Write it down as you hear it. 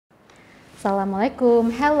Assalamualaikum.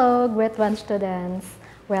 Hello, grade 1 students.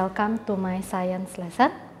 Welcome to my science lesson.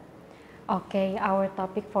 Okay, our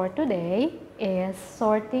topic for today is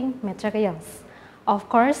sorting materials. Of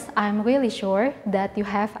course, I'm really sure that you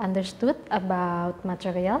have understood about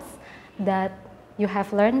materials that you have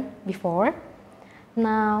learned before.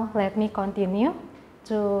 Now, let me continue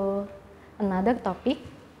to another topic.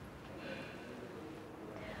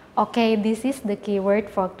 Okay, this is the keyword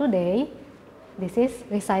for today. This is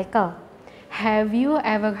recycle. Have you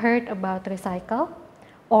ever heard about recycle?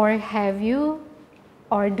 Or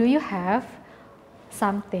do you have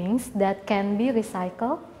some things that can be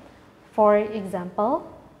recycled? For example,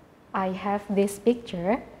 I have this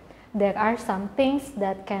picture. There are some things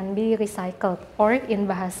that can be recycled, or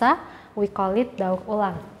in bahasa we call it daur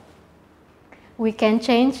ulang. We can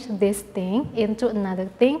change this thing into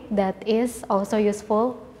another thing that is also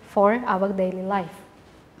useful for our daily life.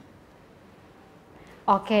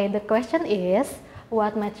 Okay, the question is,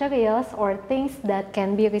 what materials or things that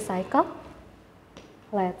can be recycled?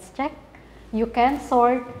 Let's check. You can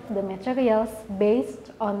sort the materials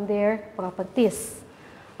based on their properties.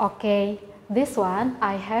 Okay, this one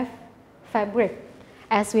I have fabric.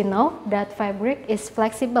 As we know that fabric is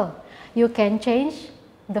flexible. You can change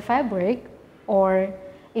the fabric or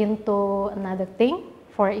into another thing.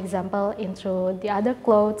 For example, into the other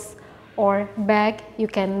clothes or bag. You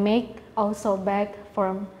can make also bag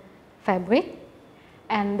from fabric.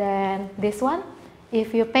 And then this one,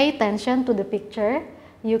 if you pay attention to the picture,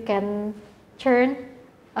 you can turn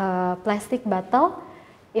a plastic bottle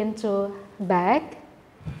into bag.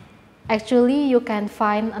 Actually, you can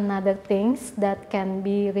find another things that can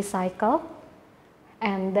be recycled.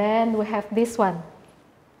 And then we have this one.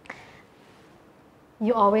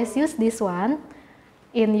 You always use this one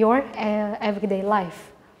in your everyday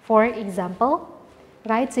life. For example,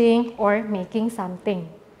 writing or making something.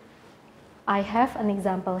 I have an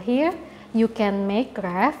example here. You can make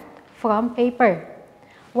craft from paper.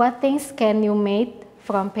 What things can you make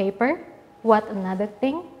from paper? What another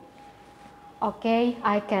thing? Okay,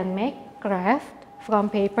 I can make craft from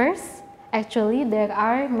papers. Actually, there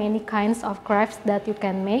are many kinds of crafts that you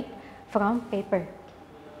can make from paper.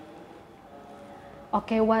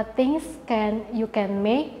 Okay, what things you can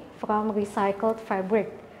make from recycled fabric?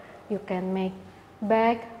 You can make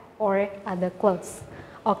bag or other clothes.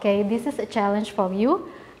 Okay, this is a challenge for you.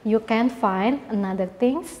 You can find another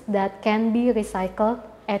things that can be recycled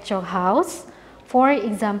at your house. For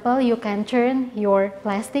example, you can turn your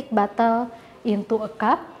plastic bottle into a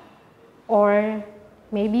cup or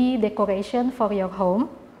maybe decoration for your home.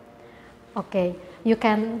 Okay, you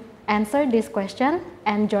can answer this question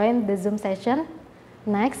and join the Zoom session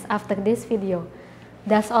next after this video.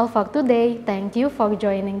 That's all for today. Thank you for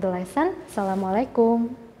joining the lesson.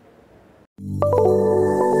 Assalamualaikum.